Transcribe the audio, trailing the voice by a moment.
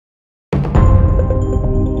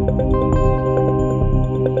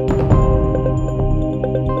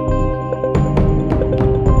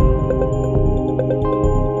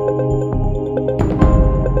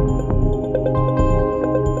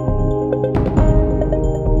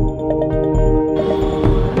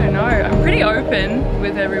open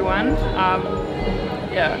with everyone.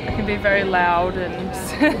 Yeah, I can be very loud and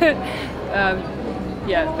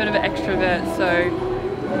yeah, a bit of an extrovert. So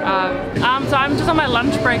I'm just on my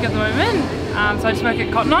lunch break at the moment. So I just work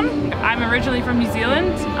at Cotton On. I'm originally from New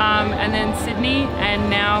Zealand, and then Sydney, and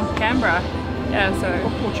now Canberra. Yeah, so.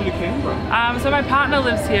 What brought you to Canberra? So my partner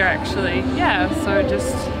lives here actually. Yeah, so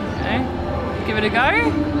just, you know, give it a go.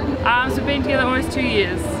 So we've been together almost 2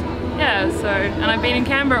 years. Yeah, so, and I've been in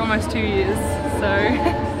Canberra almost 2 years. So,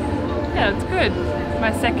 yeah, it's good.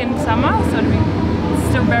 My second summer, so it's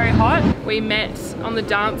still very hot. We met on the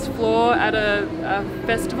dance floor at a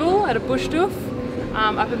festival, at a bush doof,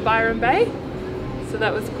 up in Byron Bay. So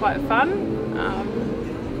that was quite fun.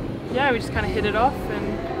 Yeah, we just kind of hit it off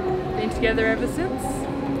and been together ever since.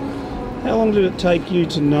 How long did it take you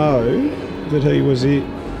to know that he was it?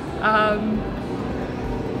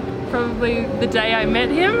 Probably the day I met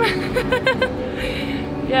him.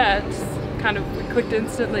 Yeah, it just kind of clicked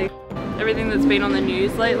instantly. Everything that's been on the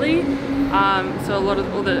news lately, so a lot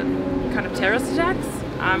of all the kind of terrorist attacks,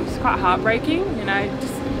 it's quite heartbreaking, you know.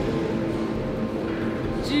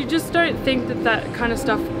 You just don't think that that kind of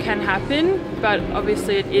stuff can happen, but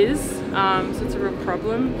obviously it is. So it's a real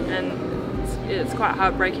problem, and it's quite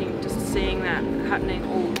heartbreaking just seeing that happening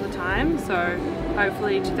all the time. So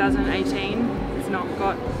hopefully 2018 has not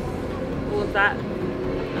got all of that.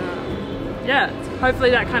 Yeah, hopefully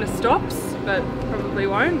that kind of stops, but probably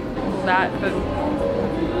won't. That, but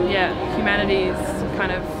yeah, humanity is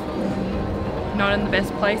kind of not in the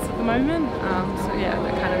best place at the moment. So yeah,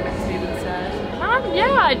 that kind of makes me a bit sad.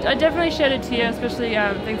 Yeah, I definitely shed a tear, especially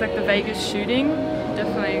things like the Vegas shooting.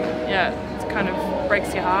 Definitely, yeah, it kind of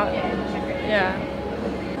breaks your heart. Yeah.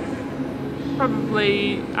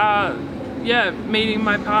 Probably, yeah, meeting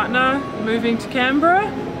my partner, moving to Canberra.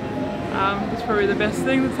 It's probably the best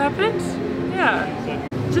thing that's happened. Yeah.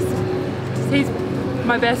 Just he's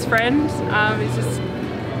my best friend. He's just,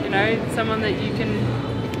 you know, someone that you can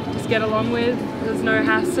just get along with. There's no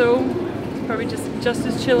hassle. He's probably just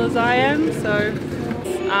as chill as I am. So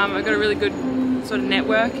I've got a really good sort of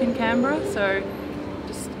network in Canberra. So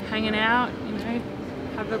just hanging out, you know,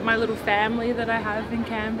 have my little family that I have in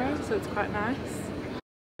Canberra. So it's quite nice.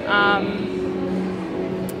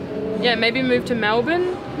 Yeah, maybe move to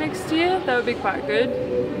Melbourne next year. That would be quite good.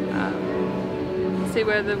 See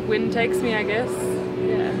where the wind takes me, I guess.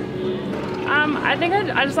 Yeah. I think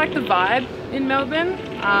I just like the vibe in Melbourne.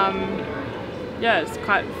 Yeah, it's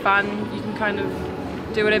quite fun. You can kind of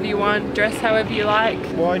do whatever you want, dress however you like.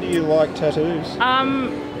 Why do you like tattoos?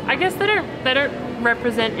 I guess they don't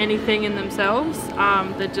represent anything in themselves.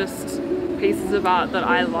 They're just pieces of art that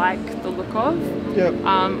I like the look of. Yep.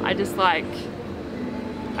 I just like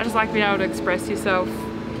being able to express yourself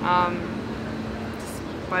just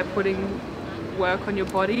by putting work on your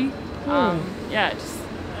body. Yeah,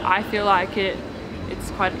 I feel like it's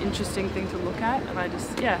quite an interesting thing to look at, and I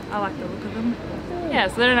like the look of them. Yeah,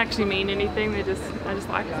 so they don't actually mean anything, I just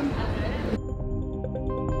like them.